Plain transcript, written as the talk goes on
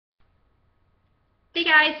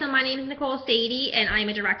guys, so my name is Nicole Sadie and I'm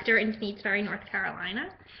a director in Sneedsbury, North Carolina.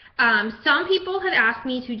 Some people have asked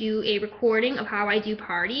me to do a recording of how I do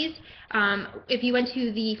parties. If you went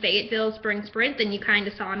to the Fayetteville Spring Sprint, then you kind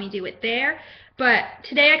of saw me do it there. But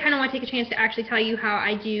today I kind of want to take a chance to actually tell you how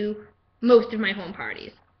I do most of my home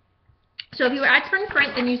parties. So if you were at Spring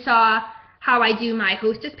Sprint, then you saw how I do my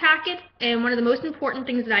hostess packet, and one of the most important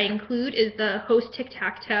things that I include is the host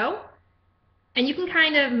tic-tac-toe. And you can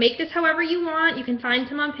kind of make this however you want. You can find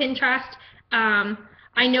some on Pinterest.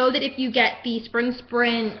 I know that if you get the Spring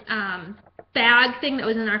Sprint bag thing that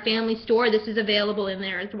was in our family store, this is available in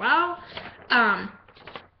there as well.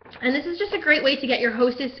 And this is just a great way to get your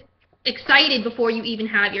hostess excited before you even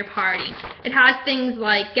have your party. It has things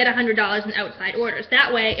like get $100 in outside orders.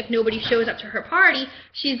 That way, if nobody shows up to her party,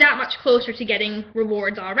 she's that much closer to getting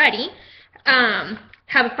rewards already.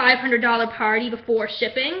 Have a $500 party before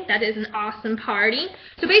shipping. That is an awesome party.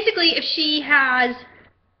 So basically, if she has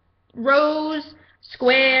rows,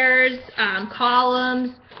 squares,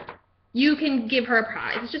 columns, you can give her a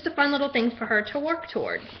prize. It's just a fun little thing for her to work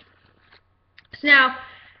towards. So now,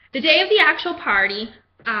 the day of the actual party,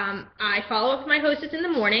 I follow up with my hostess in the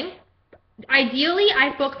morning. Ideally,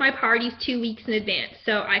 I book my parties 2 weeks in advance,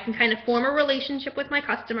 so I can kind of form a relationship with my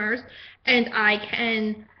customers, and I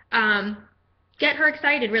can get her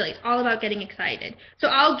excited, really. It's all about getting excited. So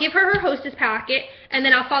I'll give her her hostess packet, and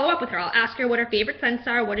then I'll follow up with her. I'll ask her what her favorite scents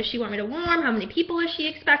are, what does she want me to warm, how many people is she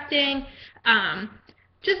expecting,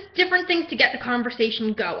 just different things to get the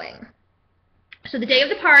conversation going. So the day of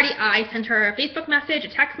the party, I send her a Facebook message, a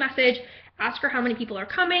text message, ask her how many people are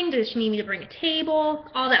coming, does she need me to bring a table,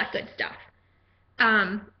 all that good stuff.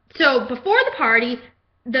 So before the party,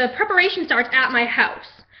 the preparation starts at my house.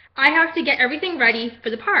 I have to get everything ready for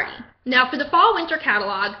the party. Now for the fall-winter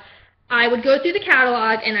catalog, I would go through the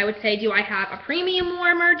catalog and I would say, do I have a premium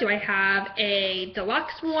warmer? Do I have a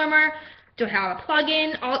deluxe warmer? Do I have a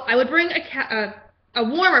plug-in? I would bring a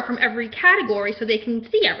warmer from every category so they can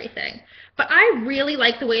see everything. But I really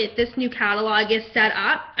like the way that this new catalog is set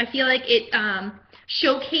up. I feel like it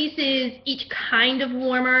showcases each kind of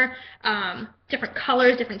warmer, different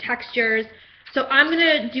colors, different textures. So I'm going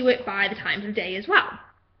to do it by the times of day as well.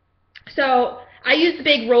 So I use the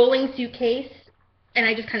big rolling suitcase, and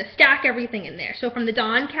I just kind of stack everything in there. So from the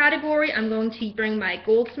dawn category, I'm going to bring my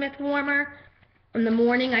Goldsmith warmer. From the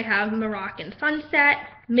morning, I have Moroccan Sunset.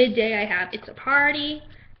 Midday, I have It's a Party.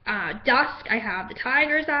 Dusk, I have the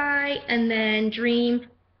Tiger's Eye. And then Dream,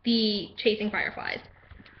 the Chasing Fireflies.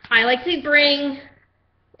 I like to bring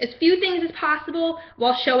as few things as possible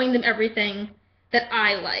while showing them everything that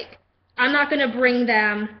I like. I'm not going to bring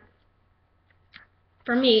them.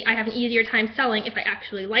 For me, I have an easier time selling if I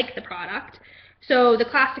actually like the product. So the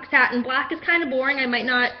classic satin black is kind of boring. I might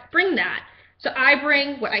not bring that. So I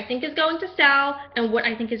bring what I think is going to sell and what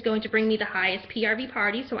I think is going to bring me the highest PRV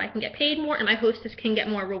party so I can get paid more and my hostess can get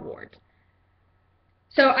more rewards.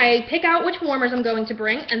 So I pick out which warmers I'm going to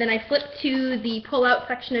bring, and then I flip to the pull-out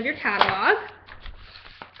section of your catalog,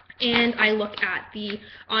 and I look at the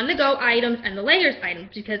on-the-go items and the layers items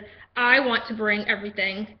because I want to bring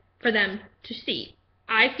everything for them to see.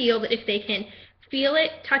 I feel that if they can feel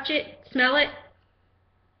it, touch it, smell it,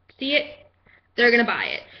 see it, they're going to buy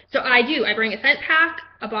it. So I do. I bring a scent pack,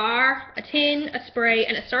 a bar, a tin, a spray,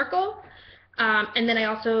 and a circle. And then I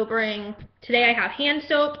also bring, today I have hand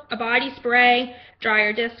soap, a body spray,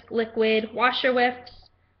 dryer disc, liquid, washer whiffs,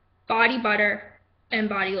 body butter, and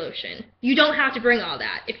body lotion. You don't have to bring all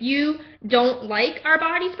that. If you don't like our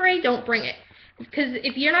body spray, don't bring it. Because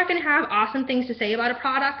if you're not going to have awesome things to say about a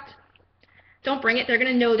product, don't bring it. They're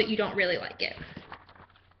going to know that you don't really like it.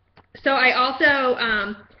 So I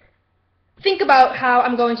also think about how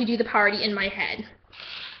I'm going to do the party in my head.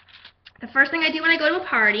 The first thing I do when I go to a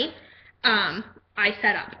party, I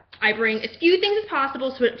set up. I bring as few things as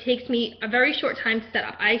possible so it takes me a very short time to set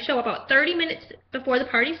up. I show up about 30 minutes before the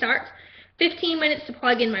party starts, 15 minutes to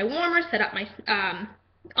plug in my warmer, set up my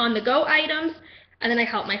on-the-go items, and then I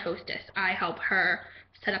help my hostess. I help her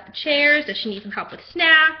set up the chairs. Does she need some help with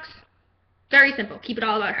snacks? Very simple. Keep it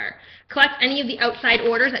all about her. Collect any of the outside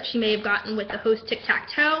orders that she may have gotten with the host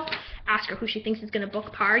tic-tac-toe. Ask her who she thinks is going to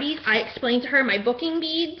book parties. I explain to her my booking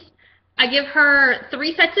beads. I give her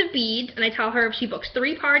 3 sets of beads, and I tell her if she books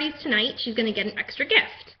 3 parties tonight, she's going to get an extra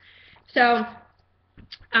gift. So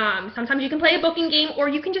sometimes you can play a booking game, or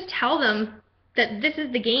you can just tell them that this is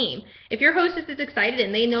the game. If your hostess is excited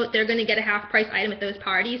and they know that they're going to get a half-price item at those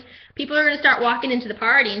parties, people are going to start walking into the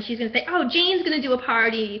party, and she's going to say, oh, Jane's going to do a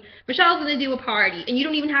party, Michelle's going to do a party, and you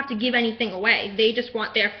don't even have to give anything away. They just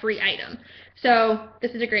want their free item. So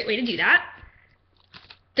this is a great way to do that.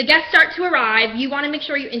 the guests start to arrive, you want to make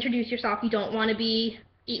sure you introduce yourself. You don't want to be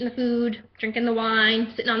eating the food, drinking the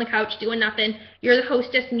wine, sitting on the couch, doing nothing. You're the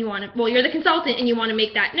hostess and you want to, well, you're the consultant and you want to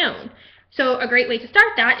make that known. So a great way to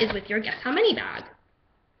start that is with your Guess How Many bag.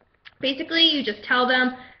 Basically, you just tell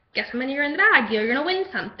them, guess how many are in the bag, you're going to win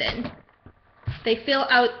something. They fill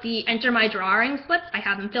out the Enter My Drawing slips. I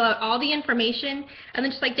have them fill out all the information, and then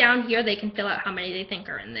just like down here, they can fill out how many they think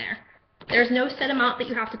are in there. There's no set amount that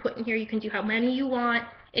you have to put in here. You can do how many you want.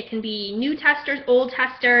 It can be new testers, old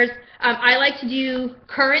testers. I like to do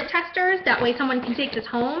current testers. That way someone can take this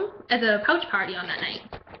home as a pouch party on that night.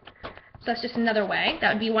 So that's just another way.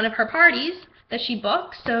 That would be one of her parties that she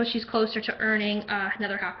books, so she's closer to earning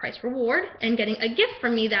another half-price reward and getting a gift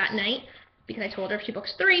from me that night, because I told her if she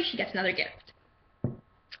books 3, she gets another gift.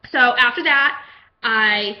 So after that,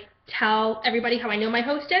 I tell everybody how I know my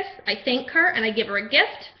hostess, I thank her, and I give her a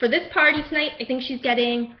gift. For this party tonight, I think she's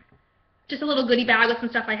getting just a little goodie bag with some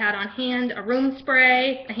stuff I had on hand, a room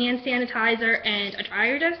spray, a hand sanitizer, and a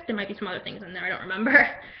dryer disc. There might be some other things in there, I don't remember.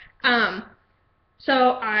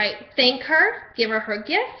 So I thank her, give her her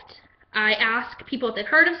gift. I ask people if they've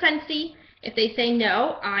heard of Scentsy. If they say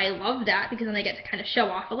no, I love that because then I get to kind of show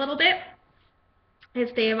off a little bit.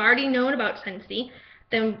 If they have already known about Scentsy,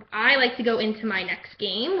 then I like to go into my next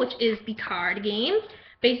game, which is the card game.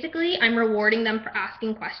 Basically, I'm rewarding them for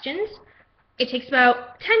asking questions. It takes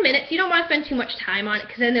about 10 minutes. You don't want to spend too much time on it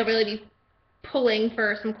because then they'll really be pulling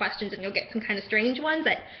for some questions and you'll get some kind of strange ones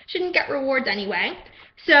that shouldn't get rewards anyway.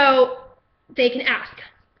 So they can ask,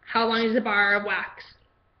 how long does a bar of wax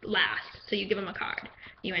last? So you give them a card.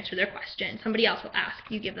 You answer their question. Somebody else will ask.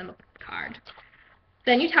 You give them a card.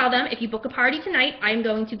 Then you tell them, if you book a party tonight, I'm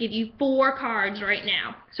going to give you 4 cards right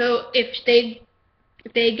now. So if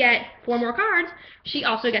they get 4 more cards, she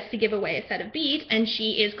also gets to give away a set of beads, and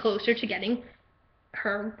she is closer to getting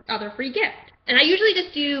her other free gift. And I usually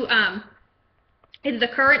just do either the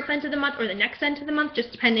current scent of the month or the next scent of the month,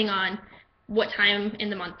 just depending on what time in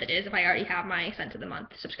the month it is, if I already have my scent of the month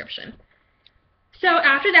subscription. So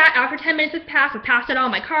after that, after 10 minutes has passed, I've passed out all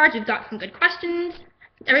my cards, we've got some good questions.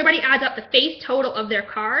 Everybody adds up the face total of their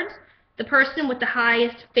cards. The person with the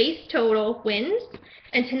highest face total wins.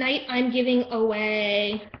 And tonight I'm giving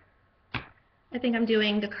away, I think I'm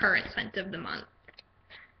doing the current scent of the month.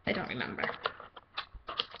 I don't remember.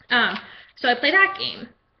 So I play that game.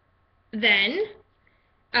 Then,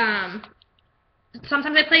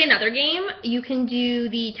 sometimes I play another game. You can do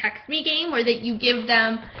the text me game where you give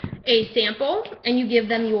them a sample and you give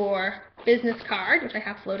them your business card, which I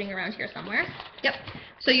have floating around here somewhere. Yep.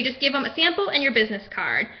 So you just give them a sample and your business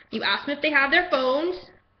card. You ask them if they have their phones.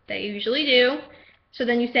 They usually do. So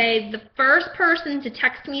then you say, the first person to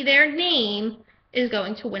text me their name is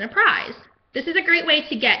going to win a prize. This is a great way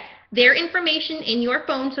to get their information in your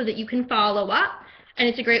phone so that you can follow up. And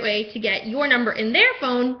it's a great way to get your number in their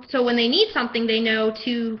phone so when they need something, they know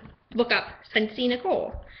to look up Scentsy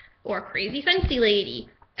Nicole or Crazy Scentsy Lady,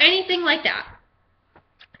 anything like that.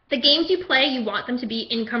 The games you play, you want them to be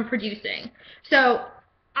income producing. So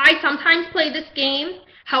I sometimes play this game.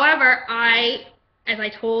 However, as I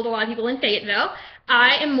told a lot of people in Fayetteville,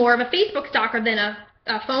 I am more of a Facebook stalker than a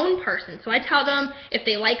phone person. So I tell them if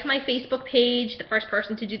they like my Facebook page, the first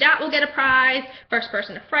person to do that will get a prize, first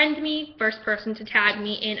person to friend me, first person to tag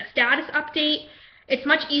me in a status update. It's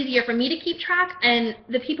much easier for me to keep track, and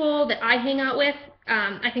the people that I hang out with,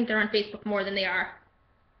 I think they're on Facebook more than they are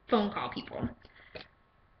phone call people.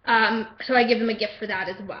 So I give them a gift for that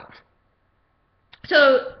as well.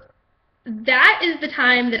 So that is the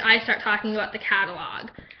time that I start talking about the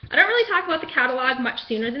catalog. I don't really talk about the catalog much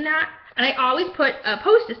sooner than that, and I always put a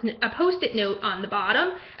post-it note on the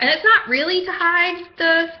bottom, and it's not really to hide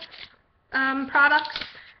the products.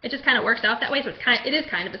 It just kind of works out that way, so it is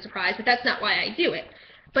kind of a surprise, but that's not why I do it.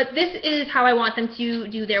 But this is how I want them to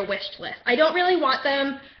do their wish list. I don't really want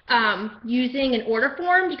them using an order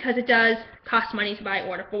form because it does cost money to buy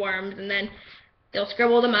order forms, and then they'll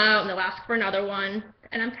scribble them out and they'll ask for another one.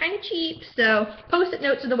 And I'm kind of cheap, so post-it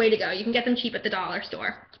notes are the way to go. You can get them cheap at the dollar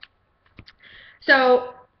store.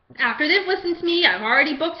 So after they've listened to me, I've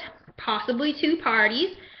already booked possibly 2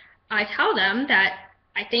 parties. I tell them that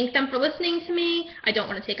I thank them for listening to me. I don't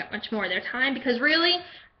want to take up much more of their time because really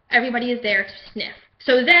everybody is there to sniff.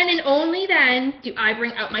 So then and only then do I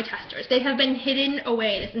bring out my testers. They have been hidden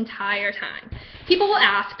away this entire time. People will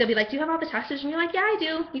ask, they'll be like, do you have all the testers? And you're like, yeah, I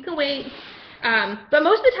do. You can wait. But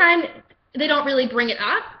most of the time, they don't really bring it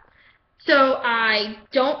up. So I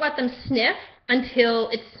don't let them sniff until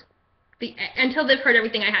they've heard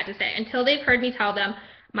everything I had to say. Until they've heard me tell them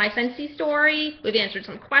my Scentsy story, we've answered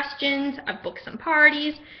some questions, I've booked some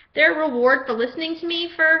parties. Their reward for listening to me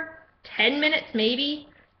for 10 minutes maybe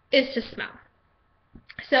is to smell.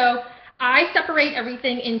 So I separate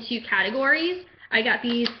everything into categories. I got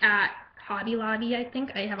these at Hobby Lobby, I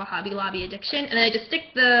think. I have a Hobby Lobby addiction. And then I just stick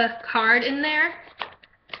the card in there.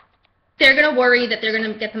 They're going to worry that they're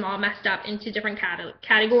going to get them all messed up into different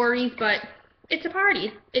categories, but it's a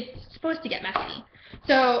party. It's supposed to get messy.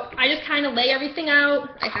 So I just kind of lay everything out.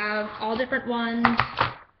 I have all different ones.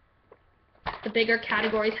 The bigger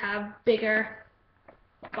categories have bigger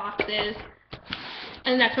boxes.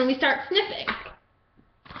 And that's when we start sniffing.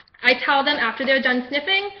 I tell them after they're done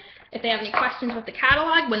sniffing, if they have any questions with the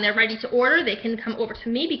catalog, when they're ready to order, they can come over to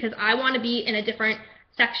me because I want to be in a different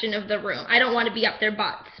section of the room. I don't want to be up their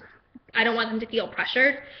butts. I don't want them to feel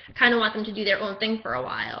pressured. I kind of want them to do their own thing for a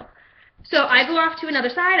while. So I go off to another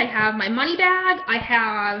side. I have my money bag, I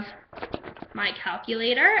have my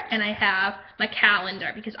calculator, and I have my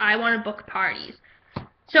calendar because I want to book parties.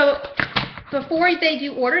 So before they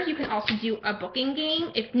do orders, you can also do a booking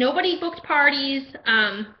game. If nobody booked parties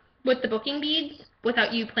with the booking beads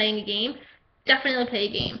without you playing a game, definitely play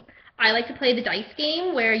a game. I like to play the dice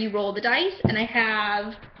game where you roll the dice, and I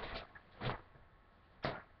have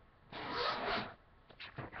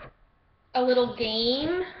a little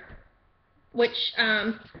game, which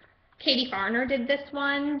Katie Farner did this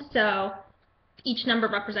one, so each number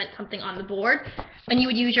represents something on the board, and you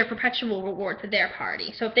would use your perpetual reward for their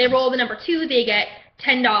party. So if they roll the number 2, they get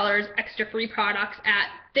 $10 extra free products at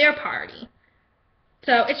their party.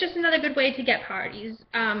 So it's just another good way to get parties.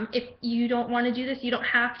 If you don't want to do this, you don't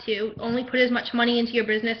have to. Only put as much money into your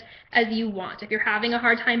business as you want. If you're having a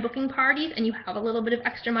hard time booking parties and you have a little bit of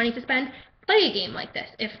extra money to spend, play a game like this.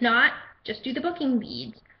 If not, just do the booking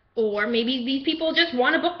beads. Or maybe these people just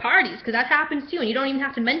want to book parties, because that happens too, and you don't even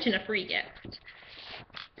have to mention a free gift.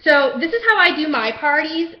 So this is how I do my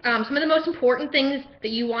parties. Some of the most important things that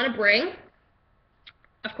you want to bring,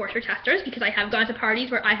 of course, your testers, because I have gone to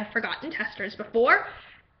parties where I have forgotten testers before.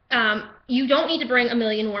 You don't need to bring a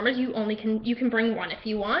million warmers. You can bring one if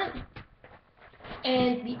you want.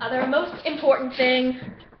 And the other most important thing,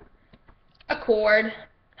 a cord.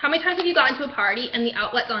 How many times have you gotten to a party and the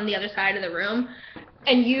outlet's on the other side of the room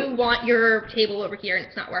and you want your table over here and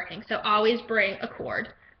it's not working? So always bring a cord.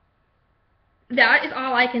 That is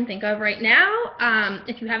all I can think of right now.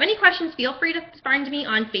 If you have any questions, feel free to find me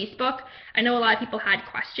on Facebook. I know a lot of people had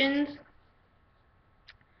questions.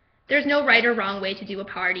 There's no right or wrong way to do a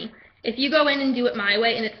party. If you go in and do it my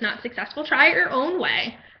way and it's not successful, try it your own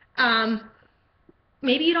way.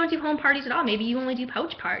 Maybe you don't do home parties at all. Maybe you only do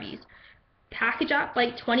pouch parties. Package up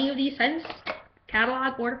like 20 of these cents,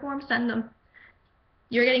 catalog, order form, send them.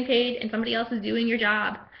 You're getting paid and somebody else is doing your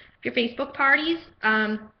job. If your Facebook parties,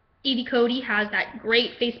 Edie Cody has that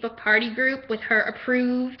great Facebook party group with her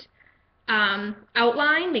approved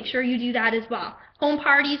outline. Make sure you do that as well. Home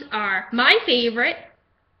parties are my favorite,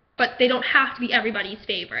 but they don't have to be everybody's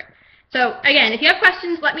favorite. So again, if you have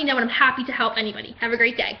questions, let me know and I'm happy to help anybody. Have a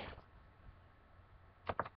great day.